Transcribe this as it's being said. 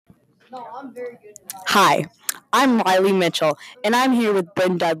Hi, I'm Riley Mitchell, and I'm here with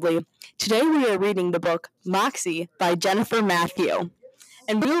Bryn Dudley. Today we are reading the book Moxie by Jennifer Matthew,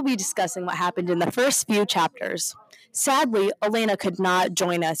 and we will be discussing what happened in the first few chapters. Sadly, Elena could not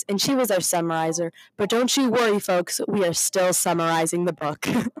join us, and she was our summarizer, but don't you worry, folks, we are still summarizing the book.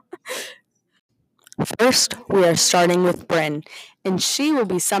 First, we are starting with Bryn, and she will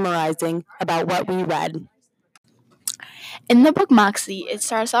be summarizing about what we read. In the book Moxie, it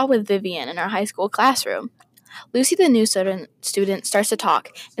starts off with Vivian in our high school classroom. Lucy, the new student, starts to talk,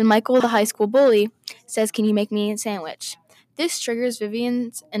 and Michael, the high school bully, says, "Can you make me a sandwich?" This triggers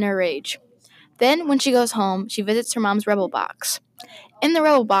Vivian's inner rage. Then, when she goes home, she visits her mom's rebel box. In the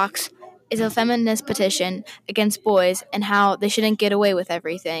rebel box is a feminist petition against boys and how they shouldn't get away with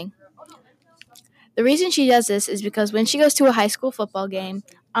everything. The reason she does this is because when she goes to a high school football game,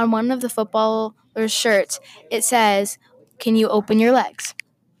 on one of the footballers' shirts, it says, "Can you open your legs?"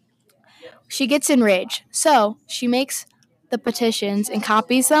 She gets enraged, so she makes the petitions and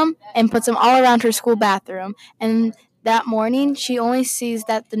copies them and puts them all around her school bathroom. And that morning, she only sees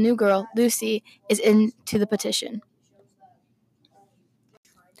that the new girl, Lucy, is into the petition.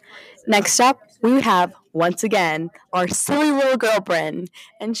 Next up, we have, once again, our silly little girl, Bryn,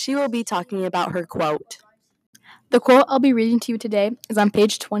 and she will be talking about her quote. The quote I'll be reading to you today is on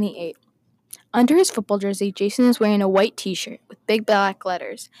page 28. Under his football jersey, Jason is wearing a white t-shirt with big black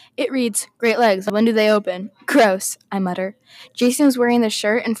letters. It reads, "Great legs, when do they open?" "Gross," I mutter. Jason is wearing the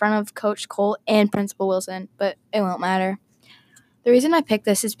shirt in front of Coach Cole and Principal Wilson, but it won't matter. The reason I picked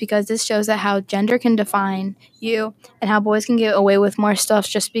this is because this shows that how gender can define you and how boys can get away with more stuff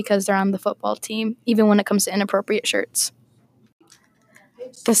just because they're on the football team, even when it comes to inappropriate shirts.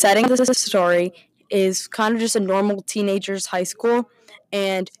 The setting of the story is kind of just a normal teenager's high school,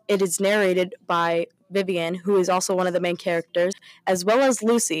 and it is narrated by Vivian, who is also one of the main characters, as well as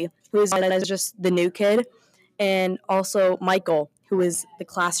Lucy, who is just the new kid, and also Michael, who is the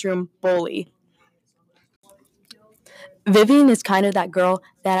classroom bully. Vivian is kind of that girl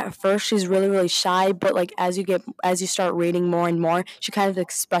that at first she's really really shy, but like as you start reading more and more, she kind of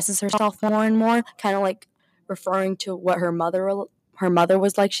expresses herself more and more, kind of like referring to what her mother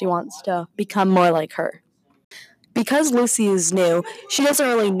was like. She wants to become more like her. Because Lucy is new, she doesn't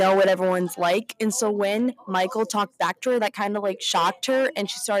really know what everyone's like, and so when Michael talked back to her, that kind of like shocked her, and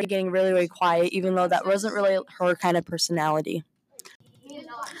she started getting really really quiet, even though that wasn't really her kind of personality.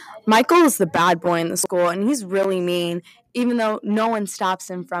 Michael is the bad boy in the school, and he's really mean, even though no one stops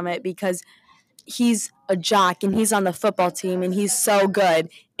him from it because he's a jock and he's on the football team and he's so good.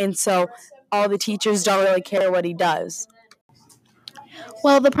 And so all the teachers don't really care what he does.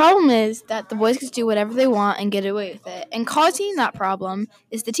 Well, the problem is that the boys can do whatever they want and get away with it. And causing that problem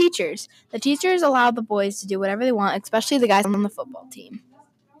is the teachers. The teachers allow the boys to do whatever they want, especially the guys on the football team.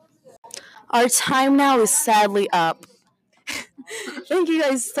 Our time now is sadly up. Thank you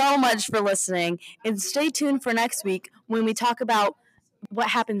guys so much for listening, and stay tuned for next week when we talk about what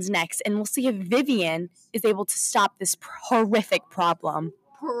happens next, and we'll see if Vivian is able to stop this horrific problem.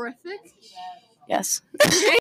 Horrific? Yes.